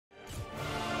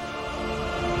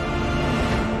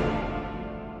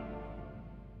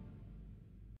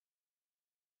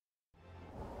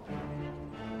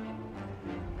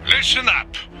Listen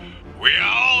up. We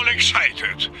are all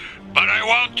excited, but I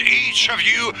want each of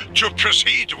you to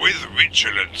proceed with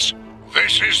vigilance.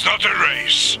 This is not a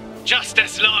race. Just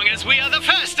as long as we are the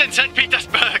first in St.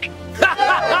 Petersburg.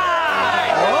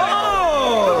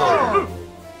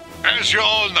 As you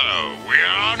all know, we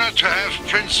are honored to have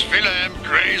Prince Wilhelm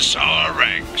grace our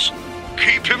ranks.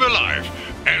 Keep him alive,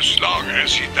 as long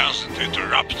as he doesn't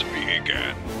interrupt me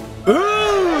again.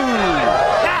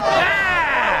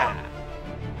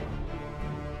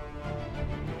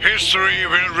 History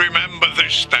will remember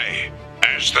this day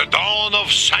as the dawn of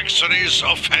Saxony's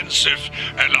offensive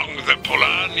along the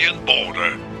Polanian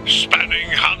border,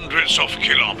 spanning hundreds of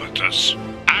kilometers.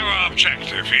 Our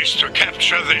objective is to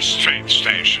capture this train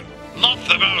station. Not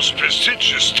the most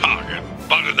prestigious target,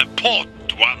 but an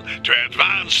important one to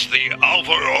advance the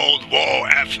overall war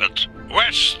effort.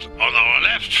 West, on our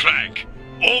left flank,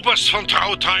 Oberst von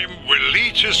Trautheim will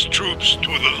lead his troops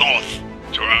to the north.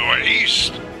 To our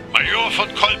east, Major von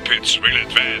Kolpitz will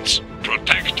advance,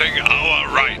 protecting our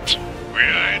right. We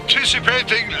are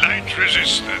anticipating light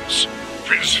resistance.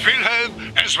 Prince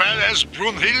Wilhelm, as well as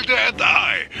Brunhilde and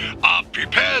I, are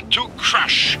prepared to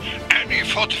crush any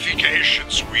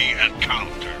fortifications we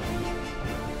encounter.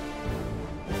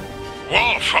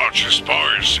 War forges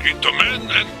boys into men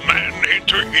and men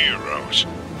into heroes.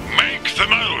 Make the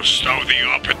most of the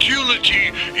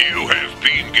opportunity you have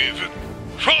been given.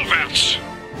 Vorwärts!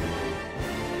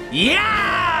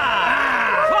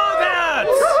 Yeah!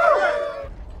 Vorwärts!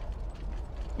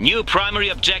 New primary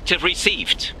objective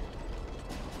received.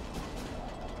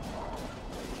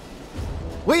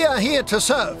 We are here to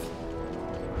serve.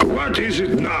 What is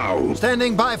it now?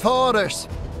 Standing by for orders.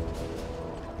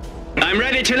 I'm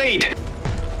ready to lead.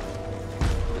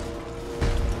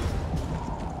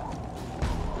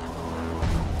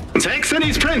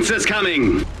 Saxony's prince is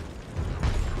coming.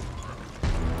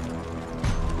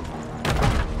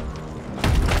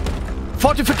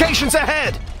 Fortifications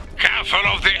ahead! Careful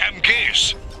of the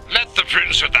MGs. Let the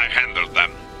prince and I handle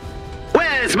them.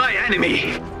 Where's my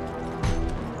enemy?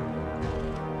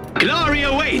 Glory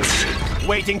awaits!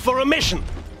 Waiting for a mission.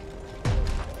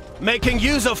 Making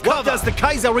use of cover. What does the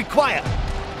Kaiser require?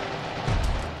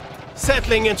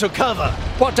 Settling into cover.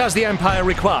 What does the Empire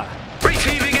require?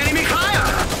 Receiving enemy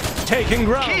fire! Taking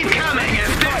ground. Keep coming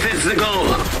if this is the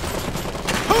goal!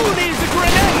 Who needs a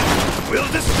grenade?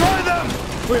 We'll destroy them!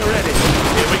 We're ready.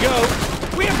 Here we go.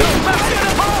 We have no mercy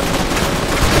upon!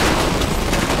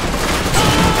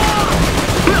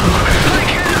 No! I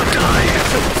cannot die!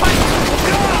 Fight!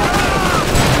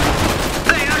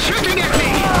 They are shooting at me!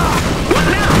 What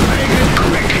now? Make it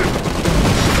quick.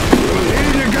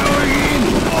 Brunhilde going in.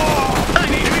 I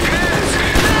need repairs!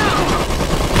 Now!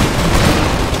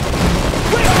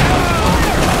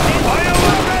 Fire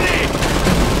ready!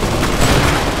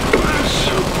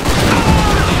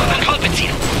 Kolpitz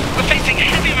here! We're facing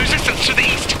heavy resistance to the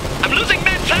east! I'm losing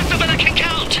men faster than I can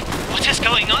count! What is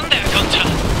going on there, Gunther?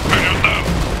 I don't know.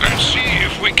 Let's see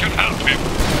if we can help him.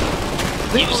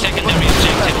 New secondary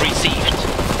objective received.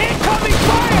 Incoming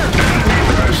fire!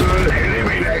 Personnel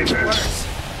eliminated.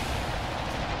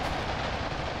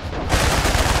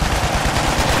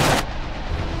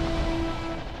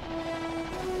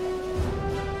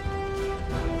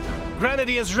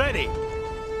 Grenadiers ready.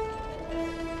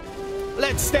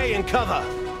 Let's stay in cover.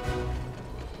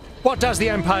 What does the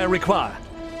Empire require?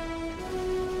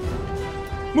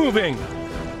 Moving.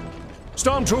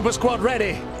 Stormtrooper squad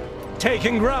ready.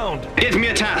 Taking ground. Give me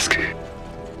a task.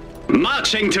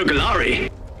 Marching to glory.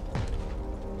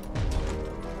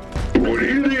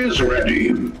 Brunhilde is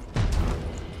ready.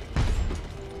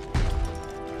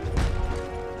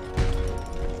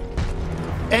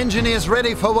 Engineers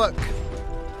ready for work.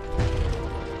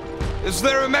 Is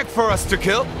there a mech for us to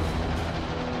kill?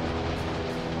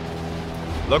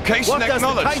 Location What does the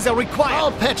acknowledged. Kaiser require?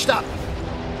 All patched up.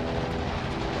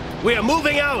 We are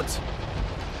moving out.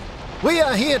 We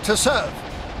are here to serve.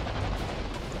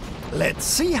 Let's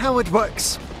see how it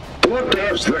works. What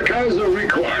does the Kaiser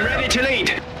require? I'm ready to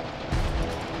lead.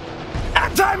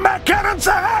 Anti-mech cannons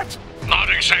ahead! Not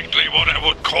exactly what I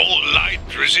would call light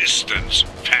resistance.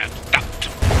 Fat duct.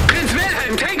 Prince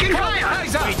Wilhelm taking fire!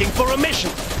 Waiting for a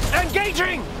mission.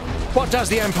 Engaging! What does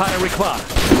the Empire require?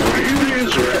 Brunhilde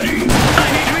is ready.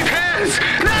 I need repairs!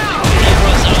 Now!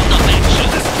 Heroes are not action.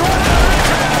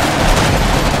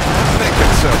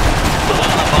 Thinking so.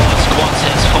 One of our squads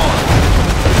has fallen.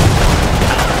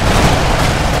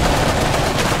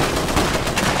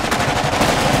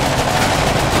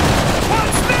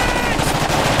 What's next?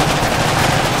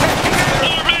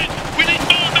 More men! We need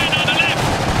more men on the left!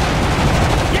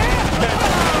 Yeah!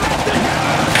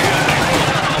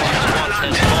 Squads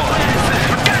has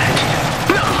fallen.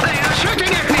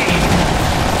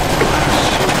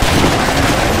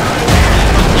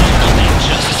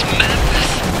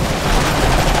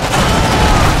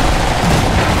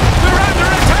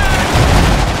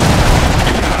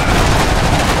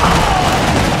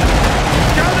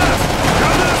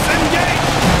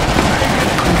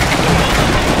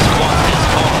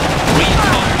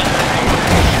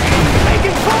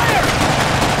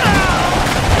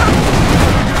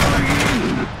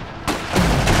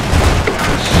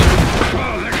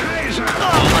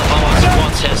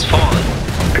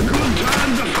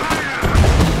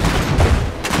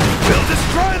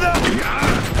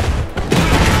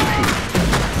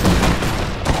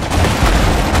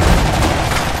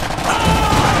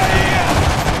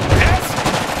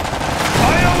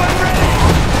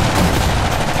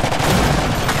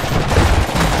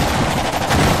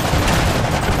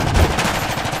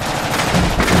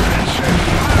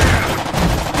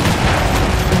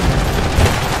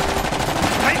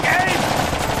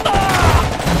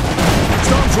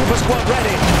 squad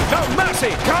ready. No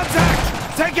mercy.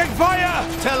 Contact! Taking fire!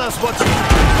 Tell us what you... Is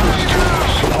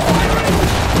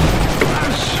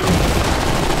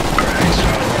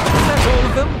that all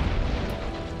of them?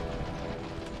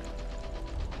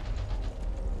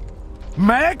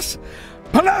 Mechs?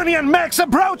 Polonian mechs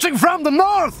approaching from the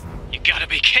north! You gotta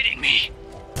be kidding me.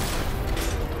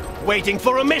 Waiting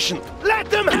for a mission. Let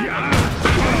them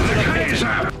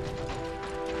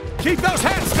keep those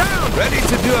heads down! Ready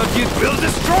to do our duty. We'll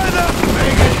destroy them!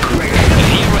 Make it quick! The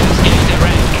heroes gained their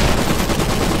rank.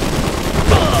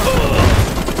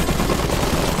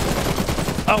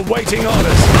 Awaiting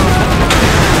orders.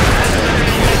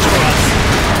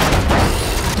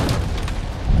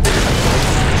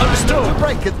 Understood.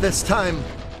 Break it this time.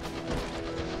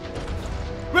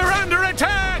 We're under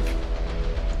attack!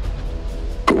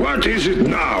 What is it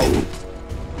now?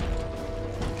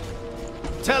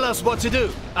 Tell us what to do.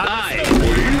 This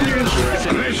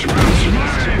was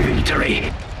my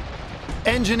Victory.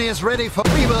 Engineers ready for...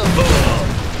 We will...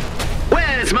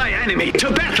 Where's my enemy?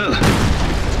 To battle!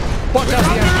 What does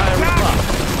the Empire require?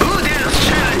 Who dares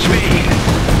challenge me?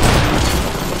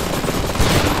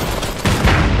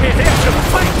 We're here to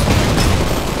fight!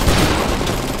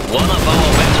 One of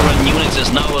our veteran units is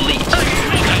now elite.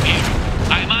 I'm here.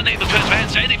 I'm unable to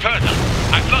advance any further.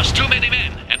 I've lost too many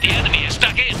men, and the enemy is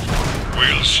stuck in.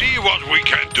 We'll see what we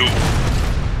can do.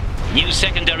 New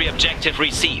secondary objective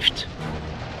received.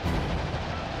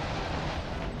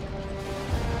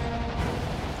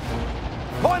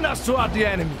 Point us toward the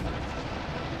enemy.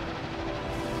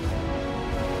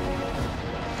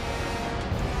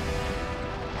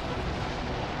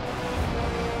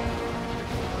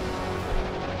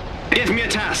 Give me a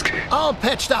task. All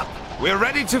patched up. We're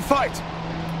ready to fight.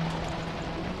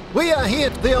 We are here.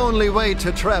 The only way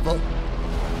to travel.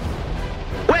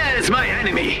 Where's my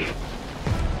enemy?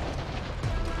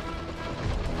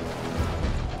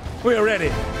 We're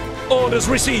ready. Orders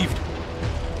received.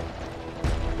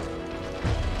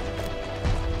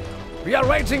 We are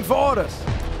waiting for orders.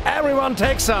 Everyone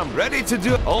take some. Ready to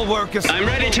do all workers. I'm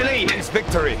ready to lead. It's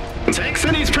victory.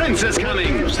 Saxony's prince is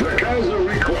coming. The Kaiser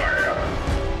require.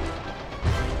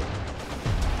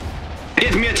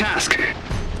 Give me a task.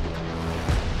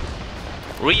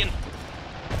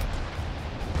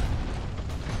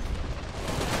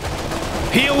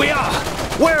 Here we are.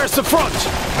 Where's the front?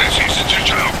 This isn't a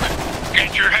joke.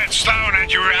 Get your heads down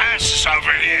and your asses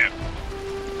over here.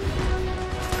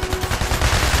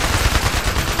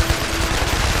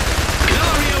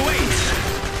 Glory awaits.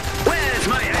 Where's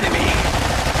my enemy?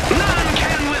 None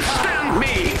can withstand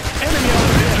me. Enemy on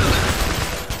the hill.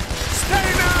 Stay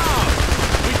now!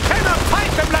 We cannot fight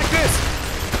them like this!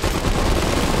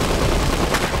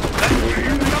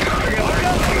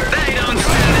 They don't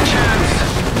stand a chance.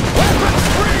 Weapons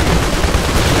free!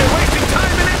 They're wasting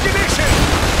time and ammunition!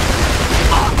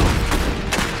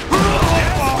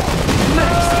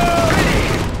 Ready.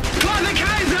 For the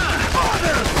Kaiser.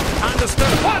 Orders!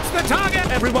 Understood. What's the target?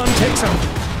 Everyone take some.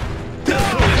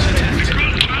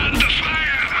 Under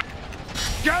fire!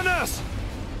 Gunners!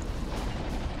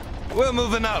 We're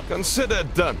moving out. Consider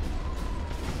it done.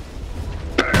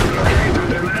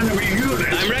 Located an enemy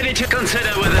unit. I'm ready to consider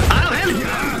whether I'll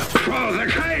help. For the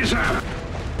Kaiser.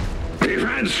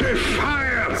 Defensive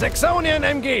fire. Saxonian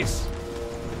MGs.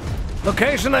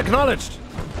 Location acknowledged.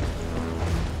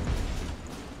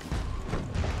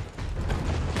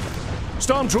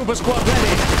 Stormtrooper squad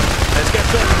ready. Let's get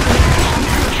going.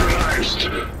 Neutralized.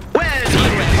 Where's my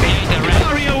enemy?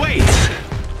 Glory awaits.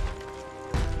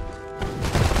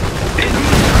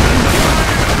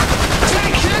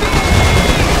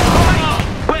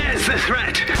 Where's the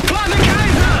threat? For the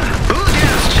Kaiser! Who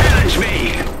dares challenge me?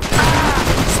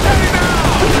 Stay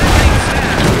now!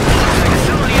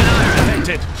 Saxonian iron.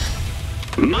 Affected.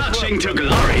 Marching to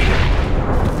glory.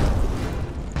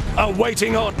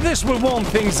 Awaiting on. This will warm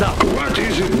things up. What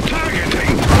is it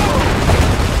targeting?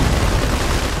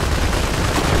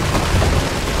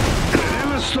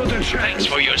 Never stood a chance. Thanks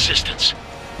for your assistance.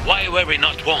 Why were we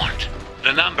not warned?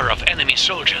 The number of enemy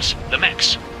soldiers, the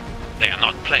mechs. They are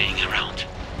not playing around.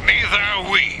 Neither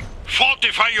are we.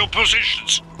 Fortify your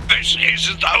positions. This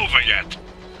isn't over yet.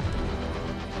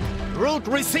 Route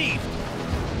received.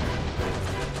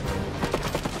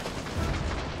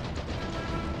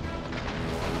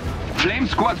 Flame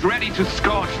squad's ready to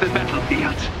scorch the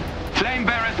battlefield. Flame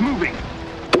bearers moving.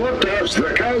 What does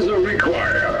the Kaiser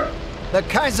require? The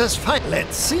Kaiser's fight.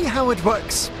 Let's see how it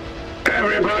works.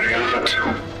 Everybody out!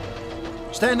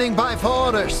 Standing by for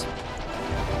orders.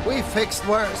 We fixed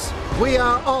worse. We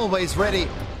are always ready.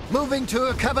 Moving to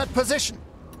a covered position.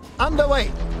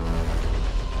 Underway.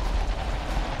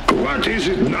 What is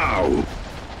it now?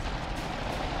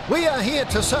 We are here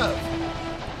to serve.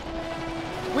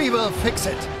 We will fix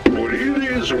it. Fleet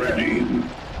is ready.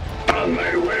 On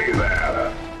my way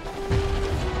there.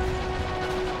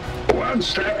 One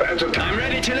step at a time. I'm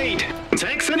ready to lead.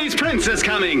 Saxony's prince is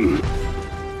coming.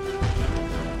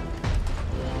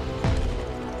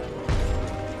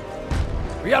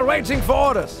 We are waiting for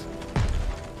orders.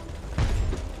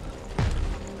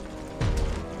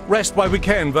 Rest while we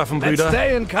can, Let's Waffenbrüder.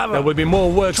 stay in cover. There will be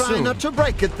more work Try soon. not to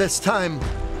break it this time.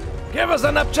 Give us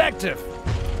an objective.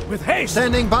 With haste.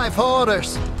 Standing by for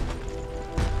orders.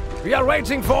 We are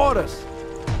waiting for orders.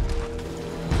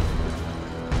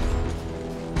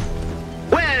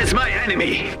 Where's my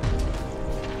enemy?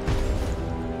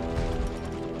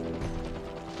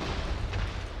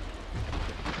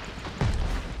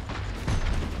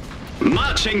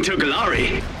 Marching to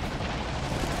glory.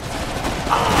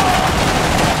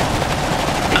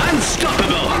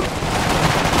 Unstoppable.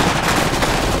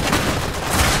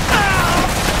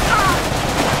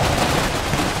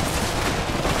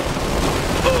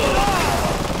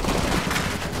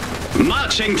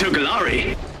 Marching to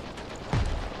glory.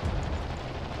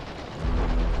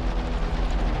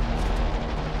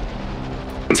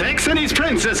 Saxony's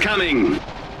prince is coming.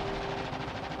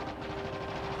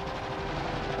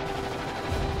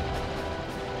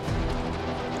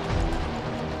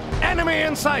 Enemy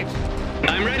in sight.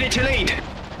 I'm ready to lead.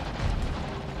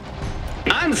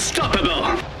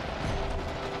 Unstoppable.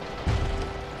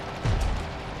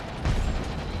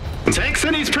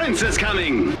 Saxony's prince is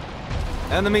coming.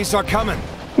 Enemies are coming.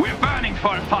 We're burning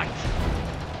for a fight.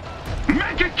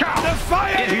 Make it count. The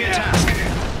fire Give me a here. task.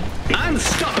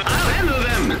 Unstoppable. I'll handle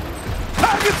them.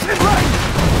 Targets in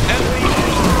range.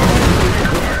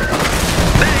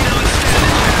 They don't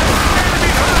stand a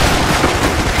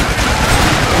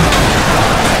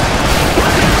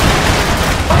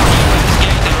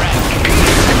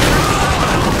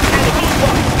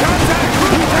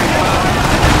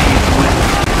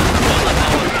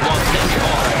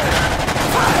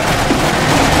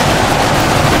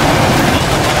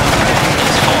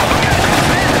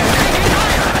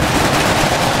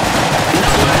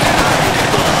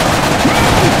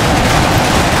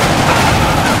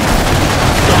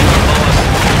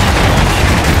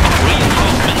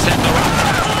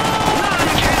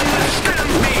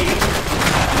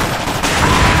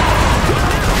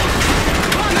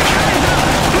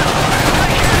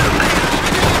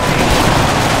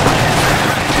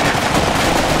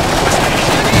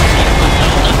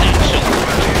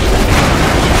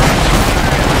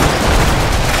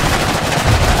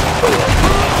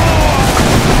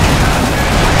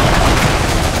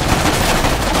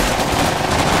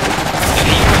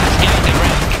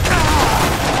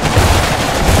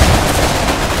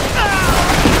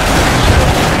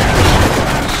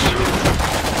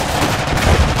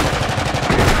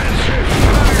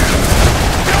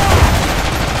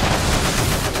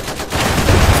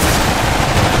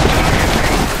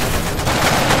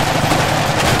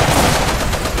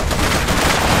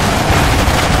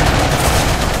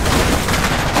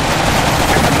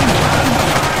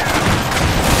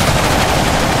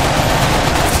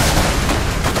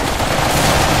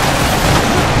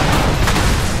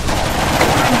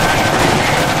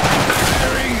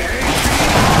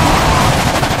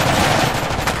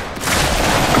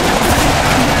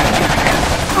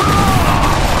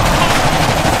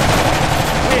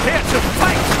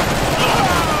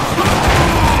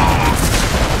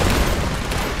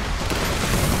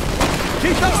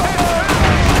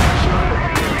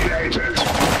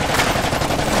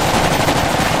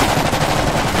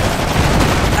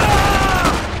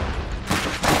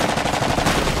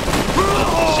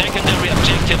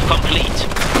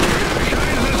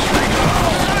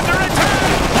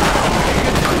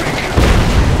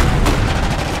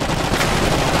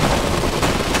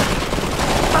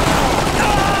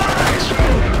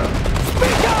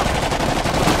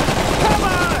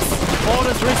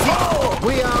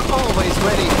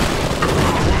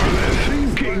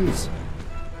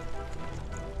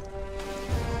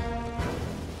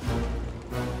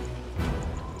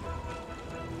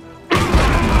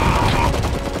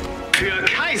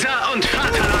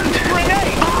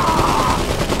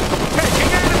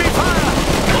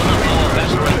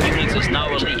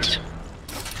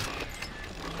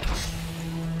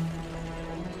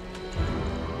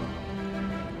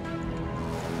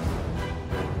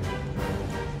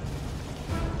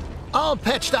All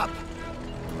patched up.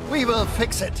 We will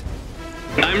fix it.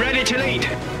 I'm ready to lead.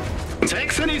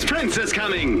 Saxony's prince is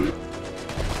coming.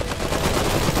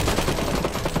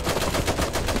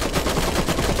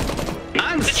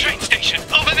 The train station,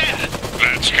 over there!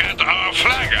 Let's get our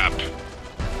flag up.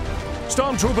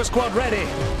 Stormtrooper squad ready.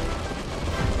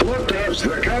 What does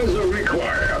the Kaiser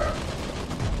require?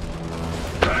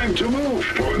 Time to move,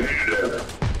 Tornado.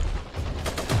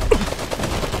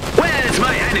 Where's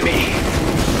my enemy?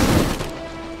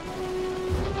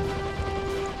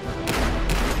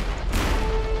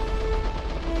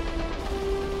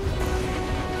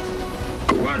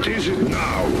 What is it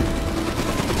now?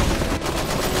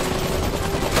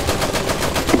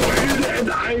 Wait,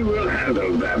 and I will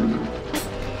handle them.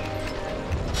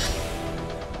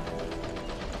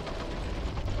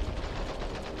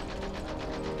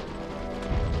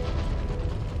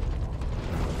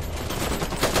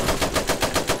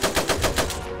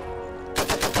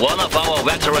 One of our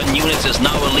veteran units is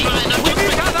now elite. We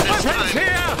need other weapons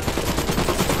here!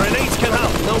 Grenades can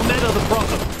help, no matter the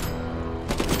problem.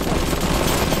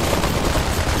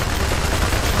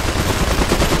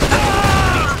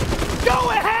 Go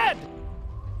ahead!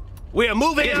 We are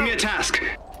moving Give me a task.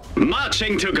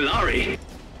 Marching to glory.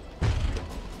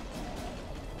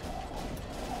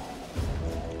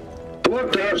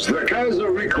 What does the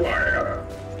Kaiser require?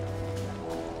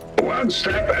 One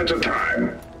step at a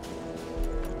time.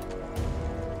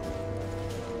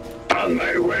 On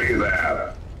my way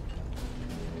there.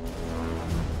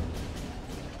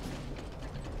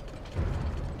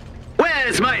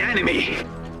 Where's my enemy?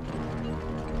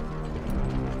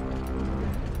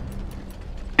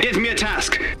 Give me a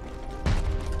task.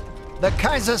 The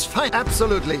Kaiser's fine.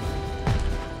 Absolutely.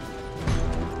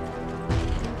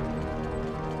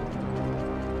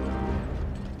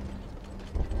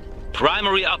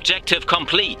 Primary objective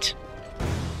complete.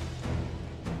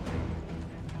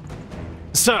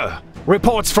 Sir,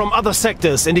 reports from other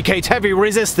sectors indicate heavy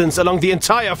resistance along the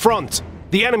entire front.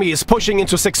 The enemy is pushing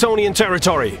into Saxonian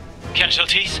territory.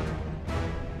 Casualties?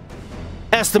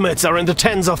 Estimates are in the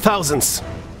tens of thousands.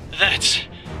 That's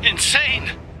insane.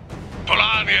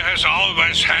 Polania has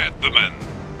always had the men.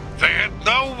 They had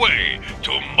no way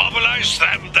to mobilize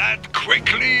them that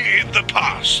quickly in the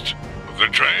past. The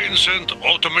trains and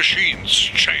auto machines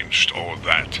changed all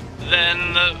that.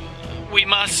 Then we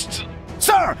must...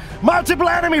 Sir! Multiple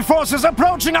enemy forces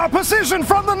approaching our position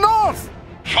from the north!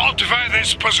 Fortify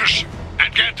this position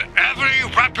and get every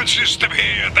weapon system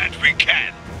here that we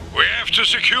can. We have to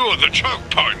secure the choke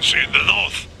points in the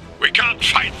north. We can't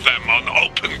fight them on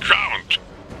open ground.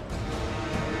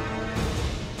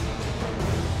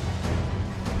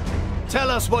 Tell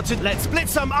us what to... Let's split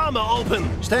some armor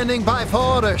open! Standing by for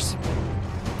orders.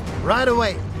 Right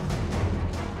away.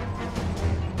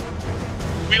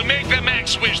 We'll make the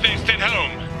max wish they stayed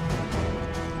home.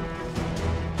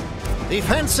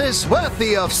 Defenses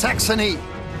worthy of Saxony.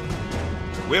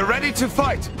 We're ready to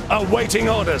fight. Awaiting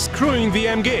orders, crewing the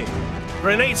MG.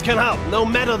 Grenades can help, no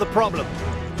matter the problem.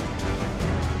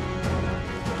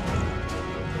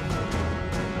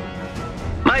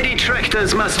 My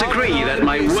detractors must agree that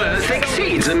my worth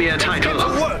exceeds a mere title.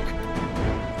 Work!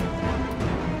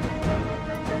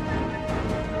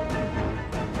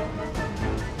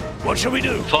 What shall we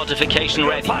do? Fortification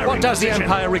ready. What does the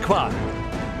Empire require?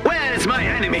 Where's my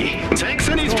enemy?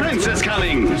 Saxony's prince is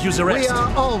coming. Use the We rest.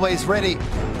 are always ready.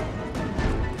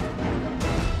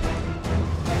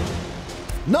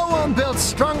 No one built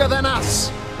stronger than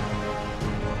us.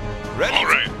 All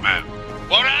right, man.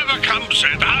 Whatever comes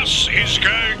at us is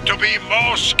going to be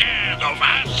more scared of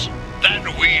us than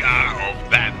we are of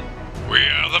them. We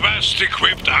are the best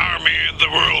equipped army in the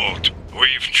world.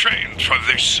 We've trained for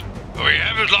this. We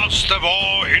haven't lost a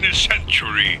war in a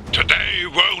century. Today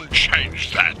won't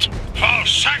change that. For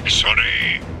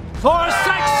Saxony! For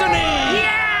Saxony!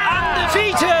 Yeah!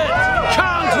 Undefeated!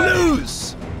 Can't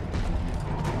lose!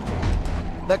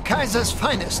 The Kaiser's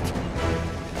finest.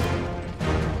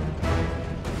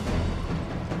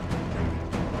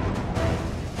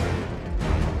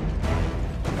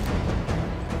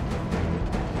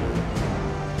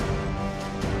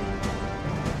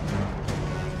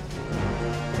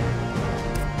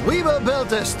 We will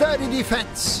build a sturdy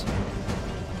defense.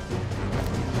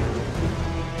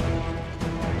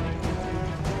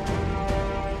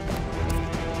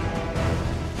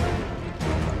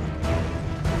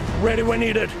 Ready when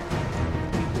needed.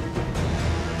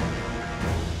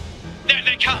 There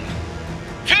they come.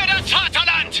 Für das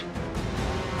Vaterland!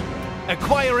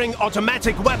 Acquiring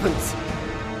automatic weapons.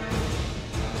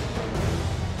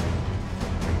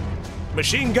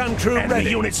 Machine gun crew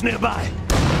ready. Units nearby.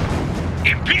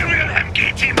 Imperial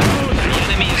MG team! The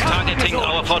enemy is targeting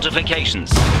our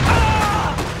fortifications.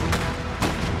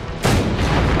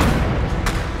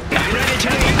 I'm ready to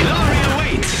leave. Glory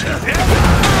awaits.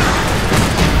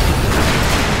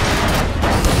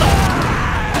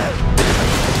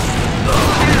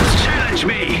 Challenge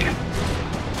me.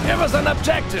 us an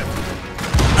objective!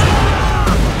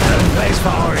 Place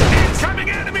for it! Incoming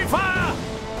enemy fire!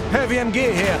 Heavy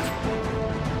MG here!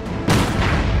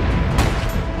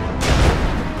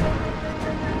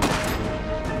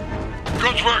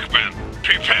 Good work, men.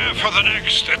 Prepare for the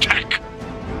next attack.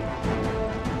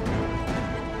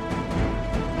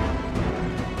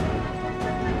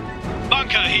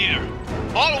 Bunker here.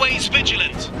 Always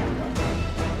vigilant.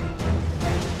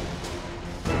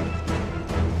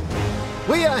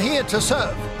 We are here to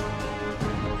serve.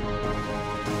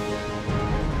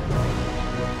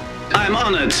 I'm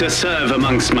honored to serve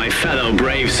amongst my fellow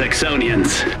brave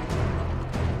Saxonians.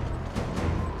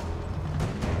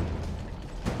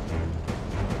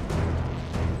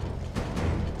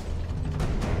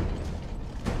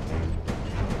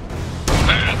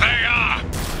 There they are.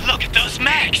 Look at those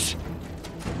mechs!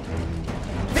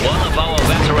 One of our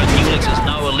veteran units is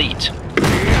now elite.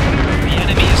 The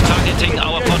enemy is targeting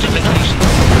our fortifications.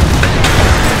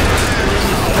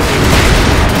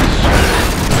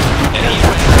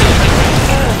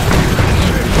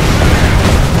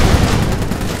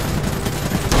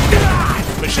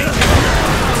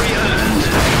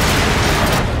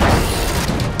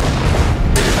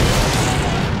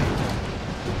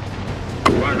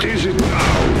 What is it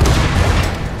now?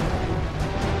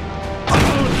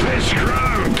 Hold this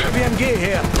ground! BMG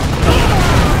here!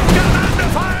 Get under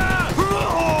fire!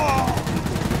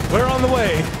 We're on the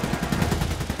way.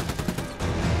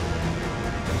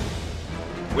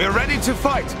 We're ready to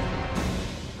fight.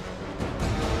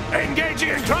 Engaging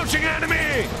encroaching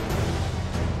enemy!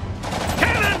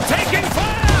 Cannon taking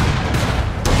fire!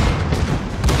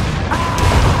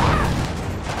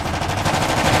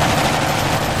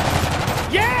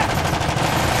 Yeah!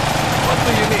 What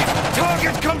do you need?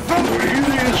 Target confirmed!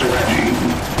 It is ready.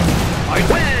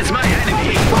 Where's my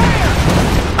enemy?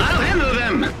 I'll handle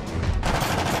them!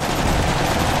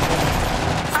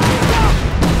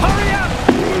 Hurry up!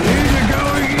 Leader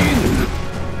going in.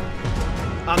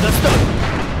 Understood.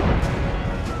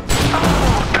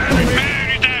 Enemy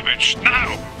very damaged.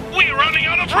 Now, We're running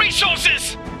out of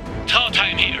resources! Third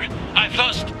time here. I've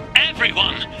lost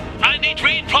everyone. I need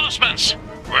reinforcements.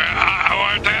 where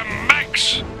are them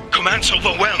mechs? Command's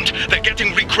overwhelmed. They're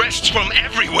getting requests from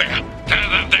everywhere. Tell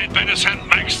them they'd better send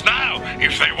mechs now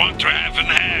if they want to have an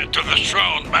heir to the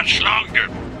throne much longer.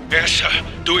 Yes, sir.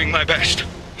 Doing my best.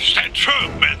 Stand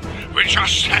firm, men. We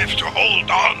just have to hold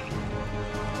on.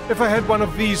 If I had one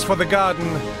of these for the garden,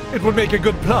 it would make a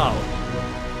good plow.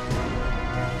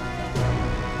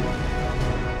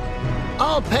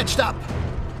 All patched up.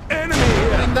 Enemy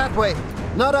here! Heading that way.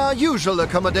 Not our usual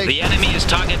accommodation. The enemy is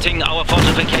targeting our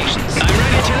fortifications. I'm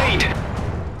ready to lead.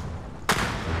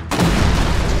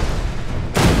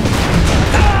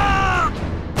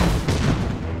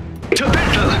 To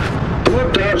battle!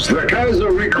 What does the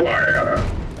Kaiser require?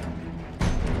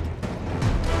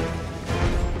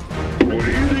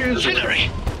 Artillery!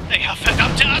 They have fed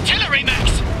up to artillery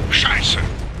mechs! Scheiße!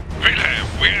 Wilhelm,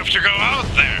 we have to go out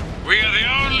there. We are the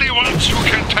only ones who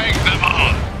can take them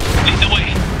on. Lead the way.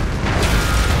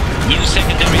 New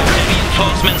secondary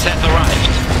reinforcements have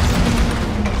arrived.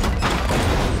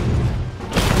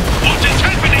 What is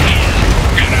happening here?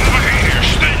 Get over here,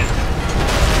 Stan!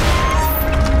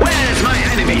 Where's my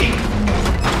enemy?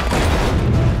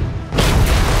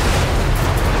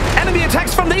 Enemy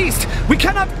attacks from the east! We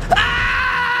cannot...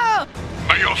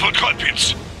 Major von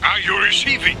Kolpitz, are you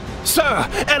receiving? Sir,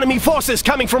 enemy forces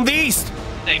coming from the east!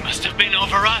 They must have been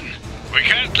overrun. We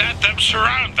can't let them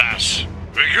surround us.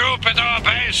 Regroup at our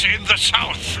base in the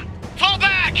south. Fall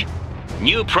back!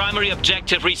 New primary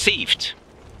objective received.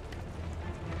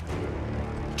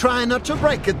 Try not to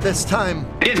break it this time.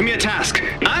 Give me a task.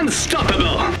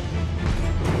 Unstoppable!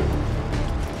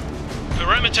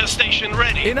 Perimeter station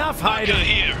ready. Enough Bunker hiding.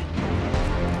 here.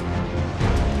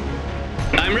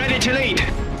 I'm ready to lead.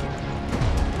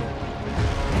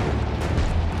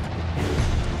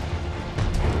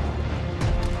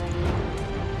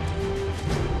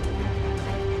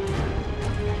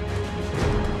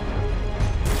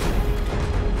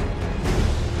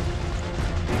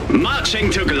 Marching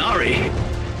to glory.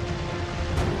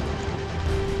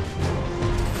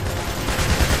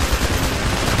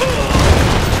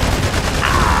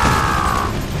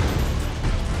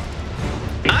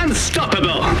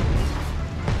 Unstoppable!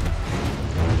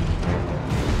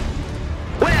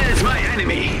 Where's my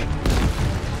enemy?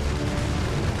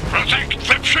 Protect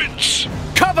the prince!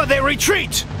 Cover their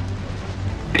retreat!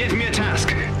 Give me a task.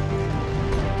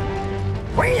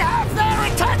 We have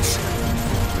their touch!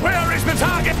 Where is the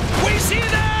target? We see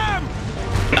them!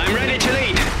 I'm ready to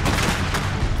lead.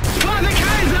 For the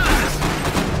Kaiser!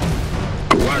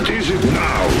 What is it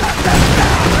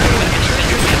now?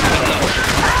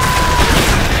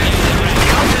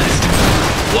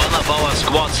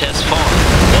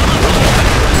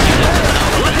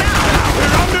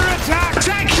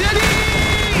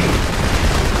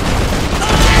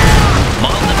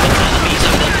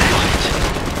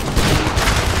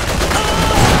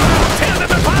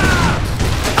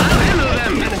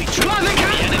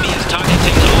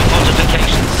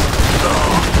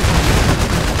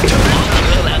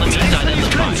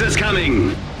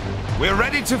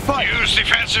 ready to fight! Use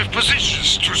defensive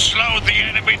positions to slow the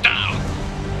enemy down.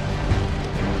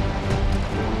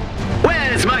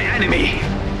 Where's my enemy?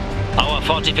 Our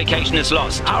fortification is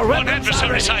lost. Our One remnants are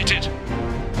adversary ready. sighted.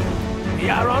 We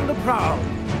are on the prowl.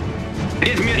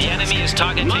 Give me a The task. enemy is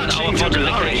targeting Marching our to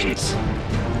glory. fortifications.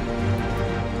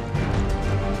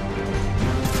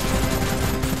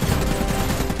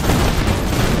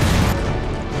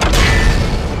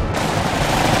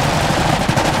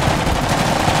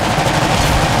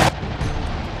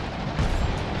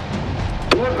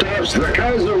 What does the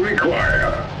Kaiser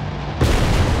require?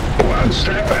 One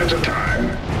step at a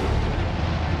time.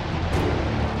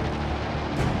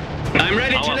 I'm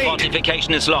ready to Our lead.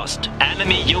 fortification is lost.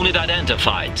 Enemy unit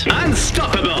identified.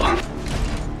 Unstoppable.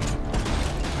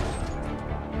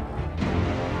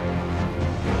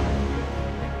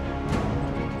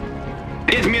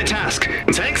 Give me a task.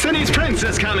 Saxony's prince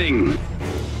is coming.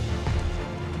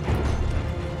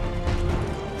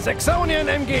 Saxonian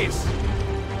MGs.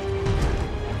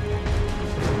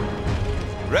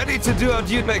 Ready to do our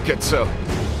duty. Make it so.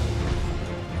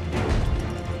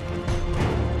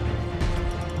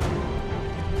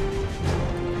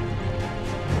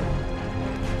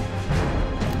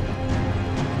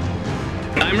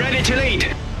 I'm ready to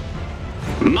lead.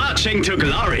 Marching to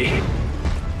glory.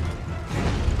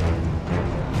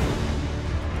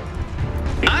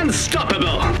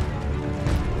 Unstoppable.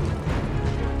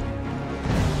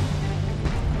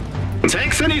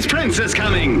 Saxony's prince is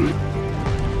coming.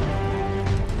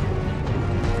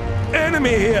 Enemy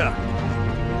here.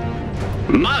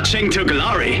 Marching to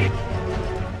glory.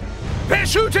 They're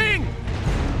shooting!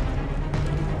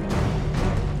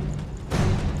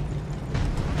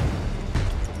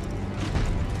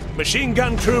 Machine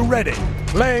gun crew ready.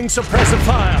 Laying suppressive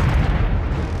fire.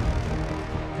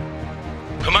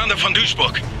 Commander von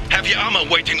Duisburg, have your armor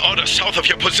waiting orders south of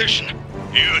your position.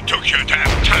 You took your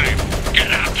damn time.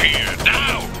 Get up here,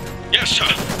 now! Yes, sir.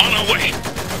 On our way.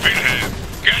 Wilhelm,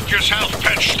 get yourself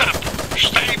patched up.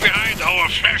 Stay behind our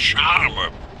fresh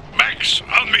armor. Max,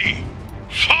 on me.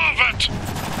 Forward!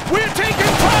 We're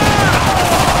taking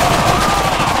fire!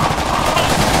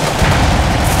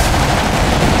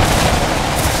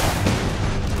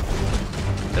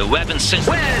 The weapon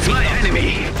system. Where's my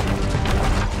enemy?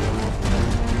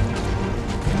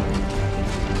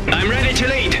 I'm ready to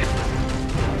lead.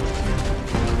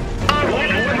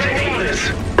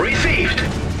 Orders received.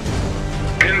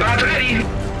 Combat ready.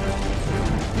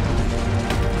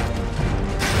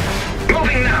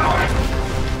 Moving now.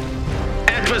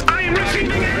 I am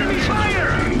receiving enemy fire.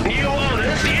 New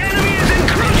orders. The enemy is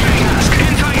encroaching.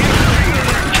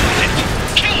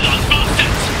 Kill those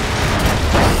bastards!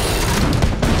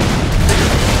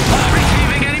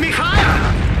 Receiving enemy fire.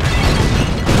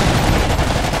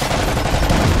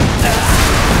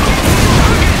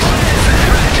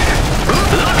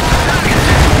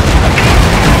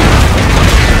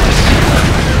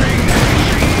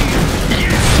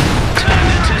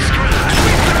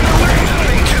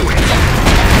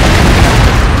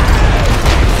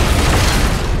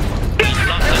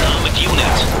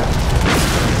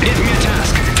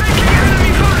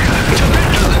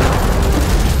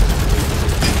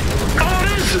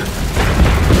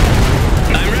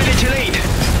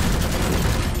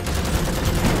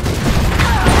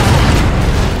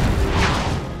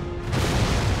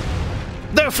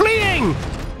 They're fleeing!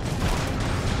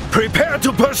 Prepare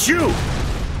to pursue!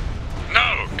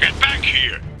 No, get back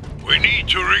here. We need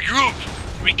to regroup.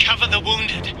 Recover the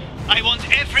wounded. I want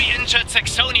every injured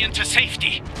Saxonian to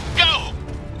safety. Go!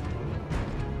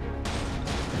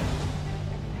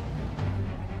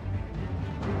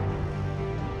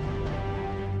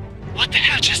 What the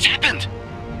hell just happened?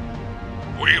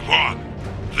 We won.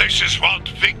 This is what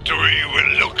victory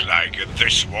will look like in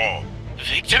this war.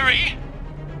 Victory?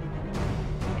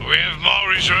 We have more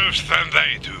reserves than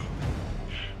they do.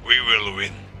 We will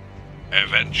win.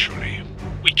 Eventually.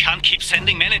 We can't keep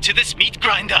sending men into this meat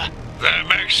grinder. Their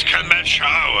mechs can match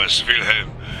ours,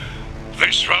 Wilhelm.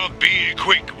 This won't be a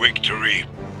quick victory.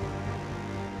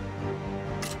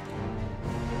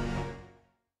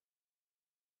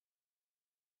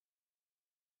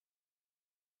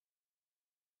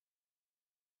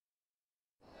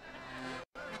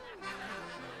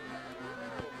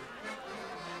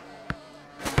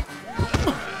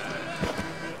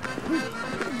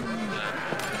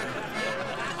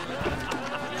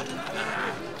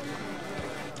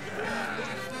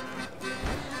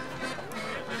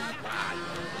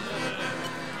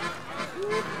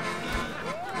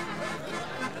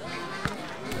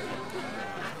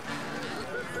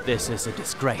 This is a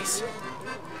disgrace.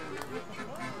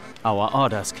 Our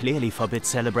orders clearly forbid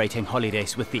celebrating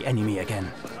holidays with the enemy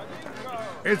again.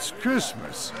 It's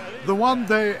Christmas, the one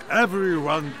day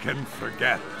everyone can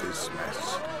forget this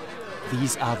mess.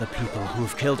 These are the people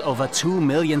who've killed over 2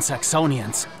 million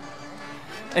Saxonians.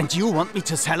 And you want me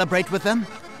to celebrate with them?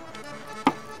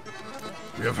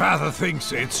 Your father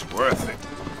thinks it's worth it.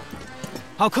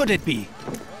 How could it be?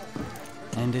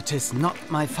 And it is not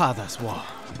my father's war.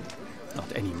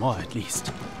 Not anymore, at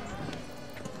least.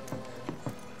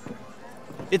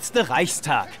 It's the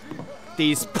Reichstag.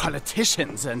 These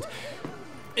politicians and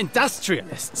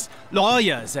industrialists,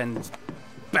 lawyers and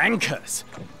bankers.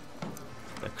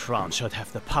 The Crown should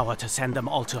have the power to send them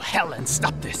all to hell and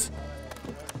stop this.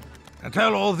 And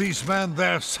tell all these men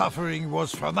their suffering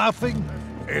was for nothing,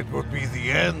 it would be the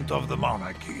end of the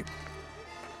monarchy.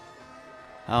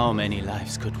 How many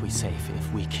lives could we save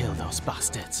if we kill those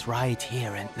bastards right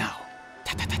here and now?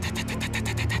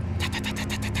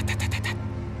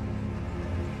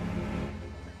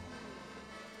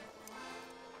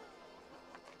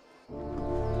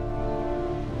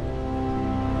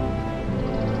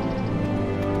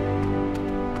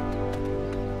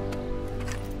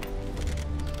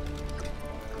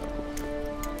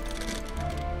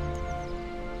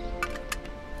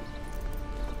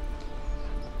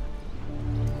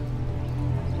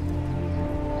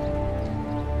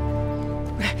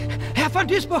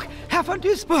 Herr von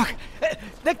Duisburg!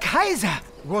 The Kaiser!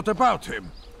 What about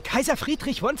him? Kaiser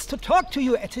Friedrich wants to talk to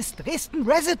you at his Dresden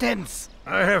residence.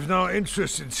 I have no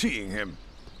interest in seeing him.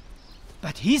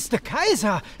 But he's the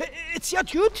Kaiser. It's your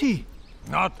duty.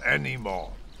 Not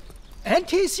anymore. And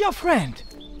he's your friend.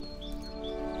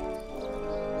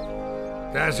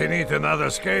 Does he need another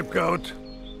scapegoat?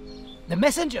 The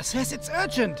messenger says it's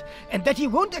urgent, and that he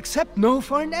won't accept no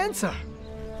for an answer.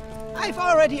 I've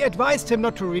already advised him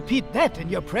not to repeat that in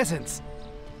your presence.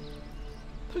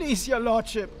 Please, your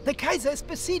lordship, the Kaiser is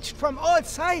besieged from all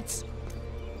sides.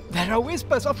 There are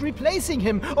whispers of replacing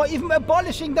him, or even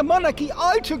abolishing the monarchy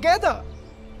altogether.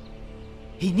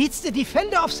 He needs the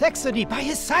defender of Saxony by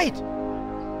his side.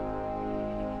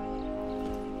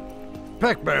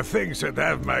 Pack my things and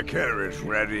have my carriage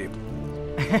ready.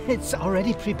 It's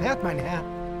already prepared, mein Herr.